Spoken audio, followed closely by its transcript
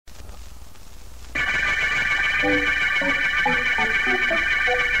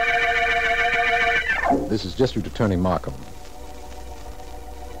This is District Attorney Markham.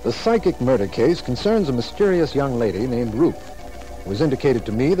 The psychic murder case concerns a mysterious young lady named Ruth. It was indicated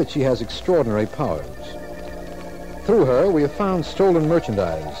to me that she has extraordinary powers. Through her, we have found stolen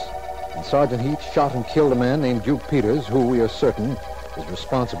merchandise, and Sergeant Heath shot and killed a man named Duke Peters, who we are certain is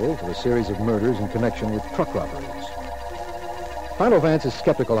responsible for a series of murders in connection with truck robberies. Philo Vance is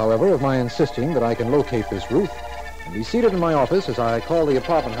skeptical, however, of my insisting that I can locate this Ruth, and be seated in my office as I call the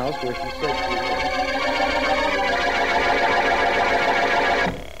apartment house where she said she lived.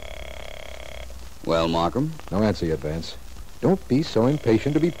 Well, Markham? No answer yet, Vance. Don't be so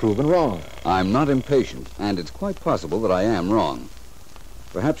impatient to be proven wrong. I'm not impatient, and it's quite possible that I am wrong.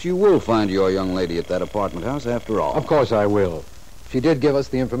 Perhaps you will find your young lady at that apartment house after all. Of course I will. She did give us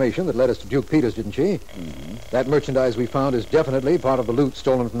the information that led us to Duke Peters, didn't she? Mm-hmm. That merchandise we found is definitely part of the loot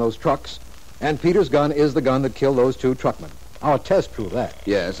stolen from those trucks. And Peters' gun is the gun that killed those two truckmen. Our test proved that.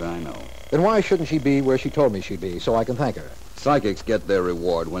 Yes, I know. Then why shouldn't she be where she told me she'd be, so I can thank her? Psychics get their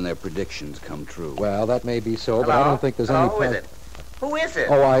reward when their predictions come true. Well, that may be so, Hello? but I don't think there's any... Who is it? Who is it?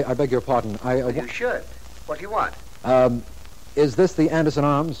 Oh, I beg your pardon. You should. What do you want? Is this the Anderson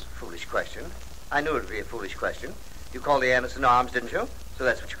Arms? Foolish question. I knew it would be a foolish question. You called the Anderson Arms, didn't you? So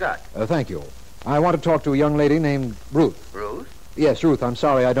that's what you got. Thank you. I want to talk to a young lady named Ruth. Ruth? Yes, Ruth. I'm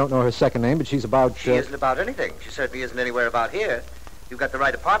sorry I don't know her second name, but she's about... She isn't about anything. She certainly isn't anywhere about here. You've got the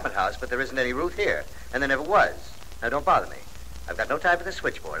right apartment house, but there isn't any Ruth here. And there never was. Now, don't bother me. I've got no time for the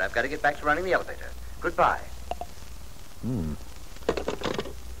switchboard. I've got to get back to running the elevator. Goodbye.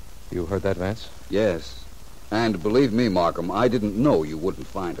 You heard that, Vance? Yes. And believe me, Markham, I didn't know you wouldn't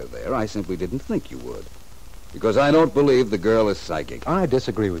find her there. I simply didn't think you would. Because I don't believe the girl is psychic. I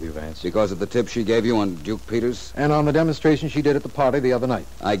disagree with you, Vance. Because of the tip she gave you on Duke Peters? And on the demonstration she did at the party the other night.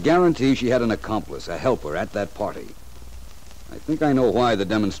 I guarantee she had an accomplice, a helper, at that party. I think I know why the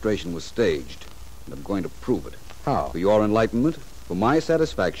demonstration was staged, and I'm going to prove it. How? For your enlightenment, for my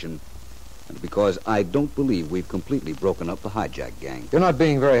satisfaction, and because I don't believe we've completely broken up the hijack gang. You're not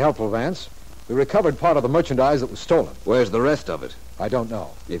being very helpful, Vance. We recovered part of the merchandise that was stolen. Where's the rest of it? I don't know.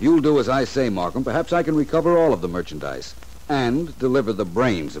 If you'll do as I say, Markham, perhaps I can recover all of the merchandise and deliver the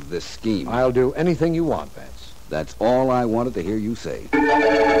brains of this scheme. I'll do anything you want, Vance. That's all I wanted to hear you say.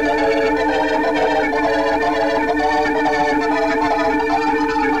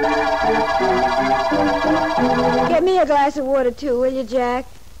 Get me a glass of water, too, will you, Jack?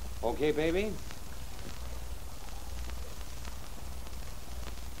 Okay, baby.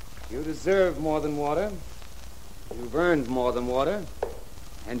 You deserve more than water. You've earned more than water.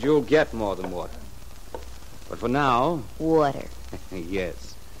 And you'll get more than water. But for now... Water.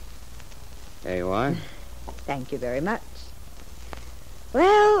 Yes. There you are. Thank you very much.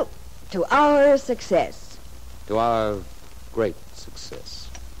 Well, to our success. To our great success.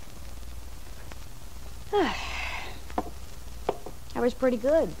 That was pretty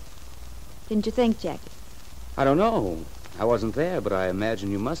good. Didn't you think, Jackie? I don't know. I wasn't there, but I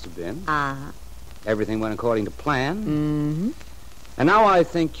imagine you must have been. Uh-huh. Everything went according to plan. Mm-hmm. And now I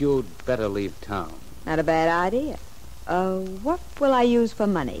think you'd better leave town. Not a bad idea. What will I use for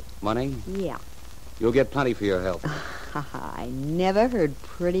money? Money? Yeah. You'll get plenty for your help. I never heard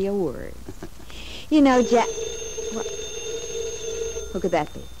prettier words. You know, Jack... What? Who could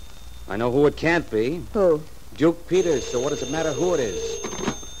that be? I know who it can't be. Who? Duke Peters, so what does it matter who it is?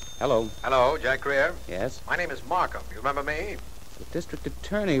 Hello. Hello, Jack Greer. Yes? My name is Markham. You remember me? The district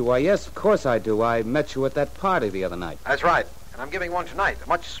attorney. Why, yes, of course I do. I met you at that party the other night. That's right. And I'm giving one tonight, a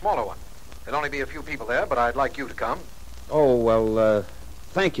much smaller one. There'll only be a few people there, but I'd like you to come. Oh, well,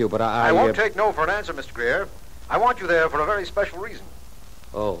 thank you, but I won't take no for an answer, Mr. Greer. I want you there for a very special reason.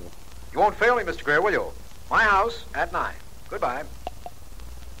 Oh. You won't fail me, Mr. Greer, will you? My house at 9. Goodbye.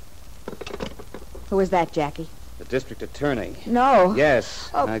 Who was that, Jackie? The district attorney. No. Yes.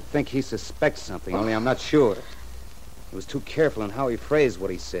 Oh. I think he suspects something, only I'm not sure. He was too careful in how he phrased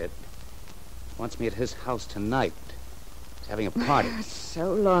what he said. He wants me at his house tonight. He's having a party.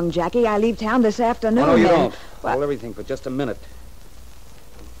 So long, Jackie. I leave town this afternoon. Oh, no, you then. don't. What? Hold everything for just a minute.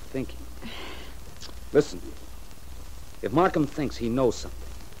 I'm thinking. Listen. If Markham thinks he knows something,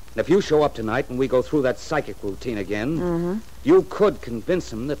 and if you show up tonight and we go through that psychic routine again, you could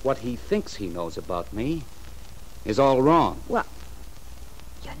convince him that what he thinks he knows about me is all wrong. Well,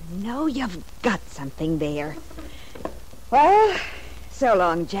 you know you've got something there. Well, so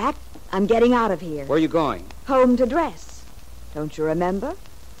long, Jack. I'm getting out of here. Where are you going? Home to dress. Don't you remember?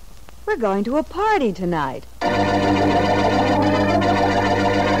 We're going to a party tonight.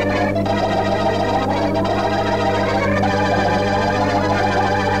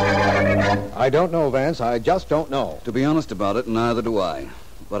 I don't know, Vance. I just don't know. To be honest about it, neither do I.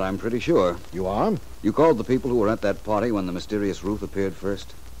 But I'm pretty sure. You are? You called the people who were at that party when the mysterious Ruth appeared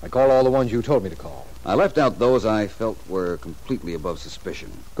first? I called all the ones you told me to call. I left out those I felt were completely above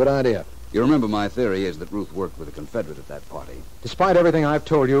suspicion. Good idea. You remember my theory is that Ruth worked with a Confederate at that party. Despite everything I've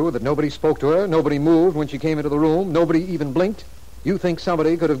told you, that nobody spoke to her, nobody moved when she came into the room, nobody even blinked, you think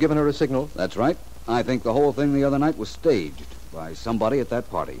somebody could have given her a signal? That's right. I think the whole thing the other night was staged by somebody at that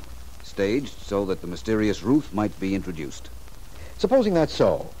party. Staged so that the mysterious Ruth might be introduced. Supposing that's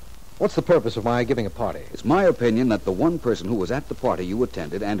so, what's the purpose of my giving a party? It's my opinion that the one person who was at the party you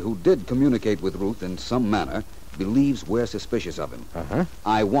attended and who did communicate with Ruth in some manner believes we're suspicious of him. Uh-huh.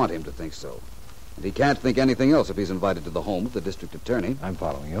 I want him to think so. And he can't think anything else if he's invited to the home of the district attorney. I'm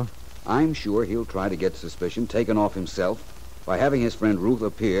following you. I'm sure he'll try to get suspicion taken off himself by having his friend Ruth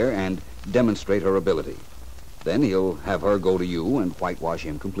appear and demonstrate her ability. Then he'll have her go to you and whitewash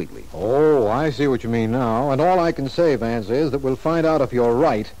him completely. Oh, I see what you mean now. And all I can say, Vance, is that we'll find out if you're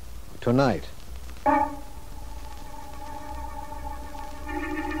right tonight.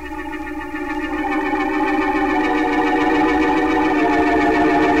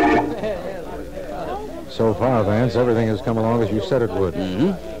 So far, Vance, everything has come along as you said it would.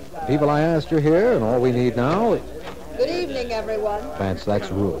 Mm-hmm. The people I asked are here, and all we need now is... Good evening, everyone. Vance, that's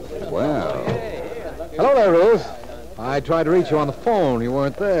Ruth. Well, Hello there, Ruth. I tried to reach you on the phone. You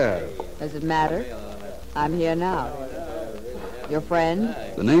weren't there. Does it matter? I'm here now. Your friend?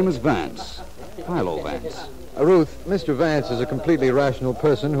 the name is Vance. Philo Vance. Ruth, Mr. Vance is a completely rational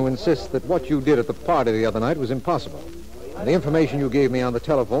person who insists that what you did at the party the other night was impossible. And the information you gave me on the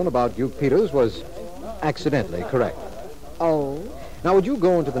telephone about Duke Peters was accidentally correct. Oh? Now, would you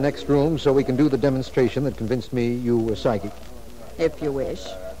go into the next room so we can do the demonstration that convinced me you were psychic? If you wish.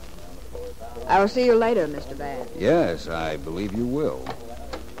 I will see you later, Mr. Vance. Yes, I believe you will.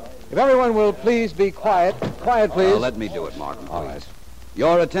 If everyone will please be quiet. Quiet, please. Let me do it, Markham, please. All right.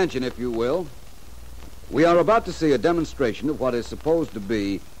 Your attention, if you will. We are about to see a demonstration of what is supposed to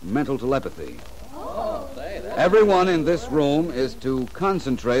be mental telepathy. Everyone in this room is to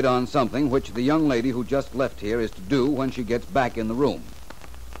concentrate on something which the young lady who just left here is to do when she gets back in the room.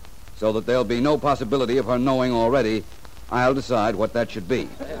 So that there'll be no possibility of her knowing already, I'll decide what that should be.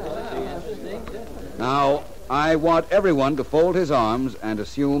 Now, I want everyone to fold his arms and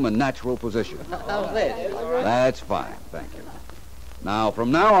assume a natural position. That's fine, thank you. Now,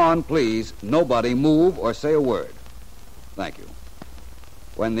 from now on, please, nobody move or say a word. Thank you.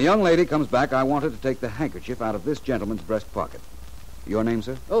 When the young lady comes back, I want her to take the handkerchief out of this gentleman's breast pocket. Your name,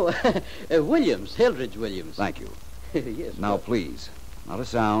 sir? Oh, Williams, Hildridge Williams. Thank you. Yes. Now, please, not a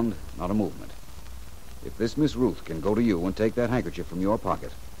sound, not a movement. If this Miss Ruth can go to you and take that handkerchief from your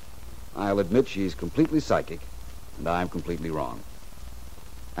pocket, I'll admit she's completely psychic, and I'm completely wrong.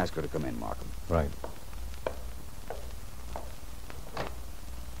 Ask her to come in, Markham. Right.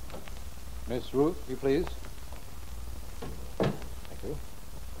 Miss Ruth, you please. Thank you.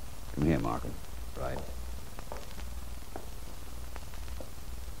 Come here, Markham. Right.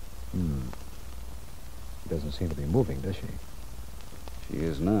 She doesn't seem to be moving, does she? She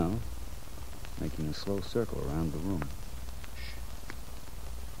is now, making a slow circle around the room.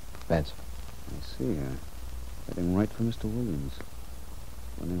 Vance. I see her, heading right for Mr. Williams,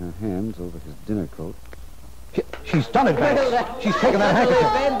 running her hands over his dinner coat. She's done it, Vance. She's taken that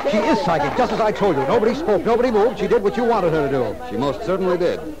handkerchief. She is psychic, just as I told you. Nobody spoke, nobody moved. She did what you wanted her to do. She most certainly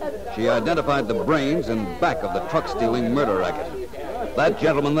did. She identified the brains and back of the truck-stealing murder racket. That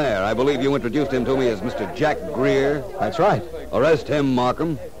gentleman there, I believe you introduced him to me as Mr. Jack Greer. That's right. Arrest him,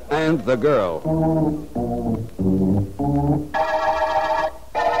 Markham, and the girl.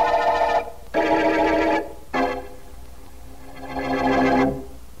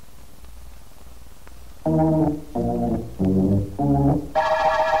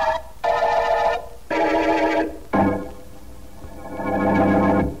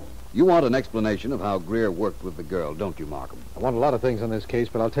 You want an explanation of how Greer worked with the girl, don't you, Markham? I want a lot of things on this case,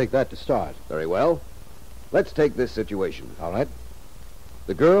 but I'll take that to start. Very well. Let's take this situation. All right?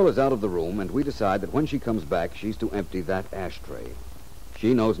 The girl is out of the room, and we decide that when she comes back, she's to empty that ashtray.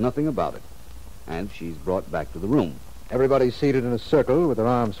 She knows nothing about it, and she's brought back to the room. Everybody's seated in a circle with their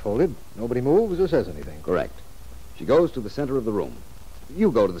arms folded. Nobody moves or says anything. Correct. She goes to the center of the room.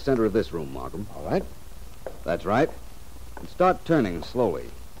 You go to the center of this room, Markham. All right? That's right. And start turning slowly.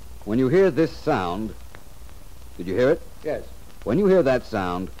 When you hear this sound... Did you hear it? Yes. When you hear that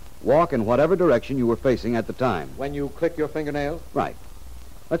sound, walk in whatever direction you were facing at the time. When you click your fingernail? Right.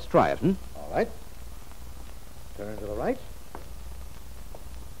 Let's try it, All right. Turn to the right.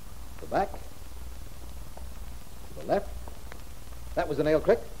 To the back. To the left. That was the nail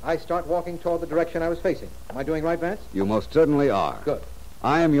click. I start walking toward the direction I was facing. Am I doing right, Vance? You most certainly are. Good.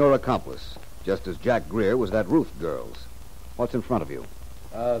 I am your accomplice, just as Jack Greer was that Ruth girl's. What's in front of you?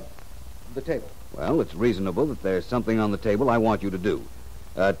 The table. Well, it's reasonable that there's something on the table I want you to do.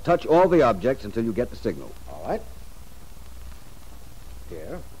 Touch all the objects until you get the signal. All right.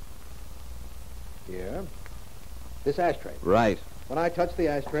 Here. Here. This ashtray. Right. When I touch the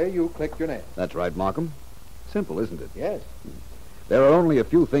ashtray, you click your nail. That's right, Markham. Simple, isn't it? Yes. There are only a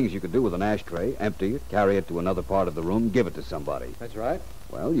few things you could do with an ashtray. Empty it, carry it to another part of the room, give it to somebody. That's right.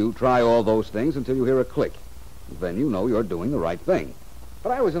 Well, you try all those things until you hear a click. Then you know you're doing the right thing.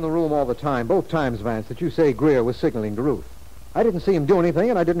 But I was in the room all the time, both times, Vance, that you say Greer was signaling to Ruth. I didn't see him do anything,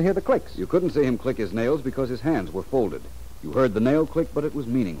 and I didn't hear the clicks. You couldn't see him click his nails because his hands were folded. You heard the nail click, but it was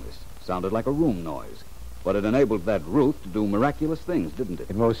meaningless. Sounded like a room noise. But it enabled that Ruth to do miraculous things, didn't it?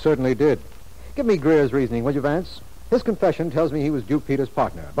 It most certainly did. Give me Greer's reasoning, will you, Vance? His confession tells me he was Duke Peters'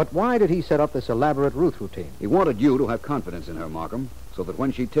 partner. But why did he set up this elaborate Ruth routine? He wanted you to have confidence in her, Markham, so that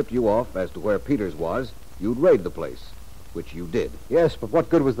when she tipped you off as to where Peters was, you'd raid the place, which you did. Yes, but what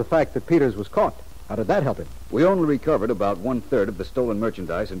good was the fact that Peters was caught? How did that help him? We only recovered about 1/3 of the stolen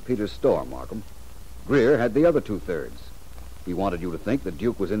merchandise in Peters' store, Markham. Greer had the other 2/3. He wanted you to think that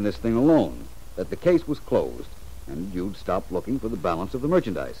Duke was in this thing alone, that the case was closed, and you'd stop looking for the balance of the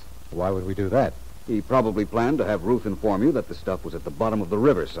merchandise. Why would we do that? He probably planned to have Ruth inform you that the stuff was at the bottom of the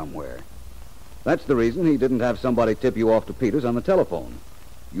river somewhere. That's the reason he didn't have somebody tip you off to Peters on the telephone.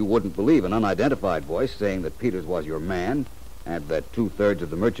 You wouldn't believe an unidentified voice saying that Peters was your man and that 2/3 of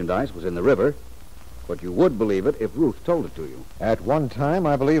the merchandise was in the river, but you would believe it if Ruth told it to you. At one time,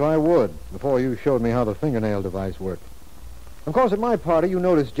 I believe I would, before you showed me how the fingernail device worked. Of course, at my party, you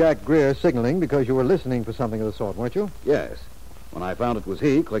noticed Jack Greer signaling because you were listening for something of the sort, weren't you? Yes. When I found it was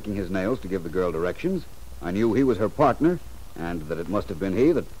he clicking his nails to give the girl directions, I knew he was her partner and that it must have been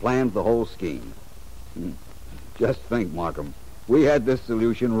he that planned the whole scheme. Just think, Markham. We had this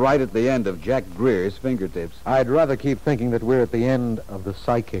solution right at the end of Jack Greer's fingertips. I'd rather keep thinking that we're at the end of the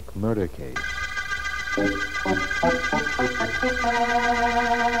psychic murder case. Thank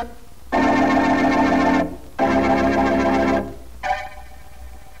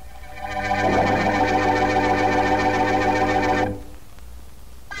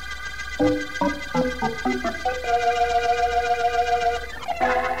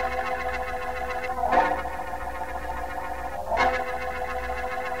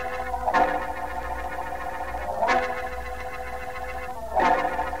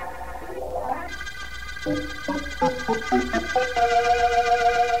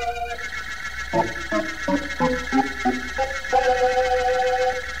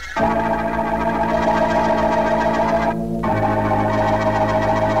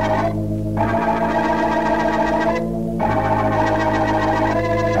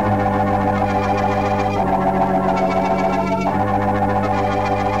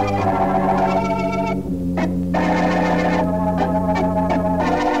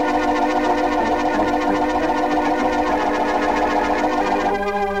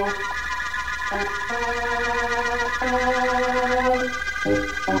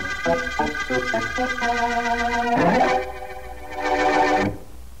you.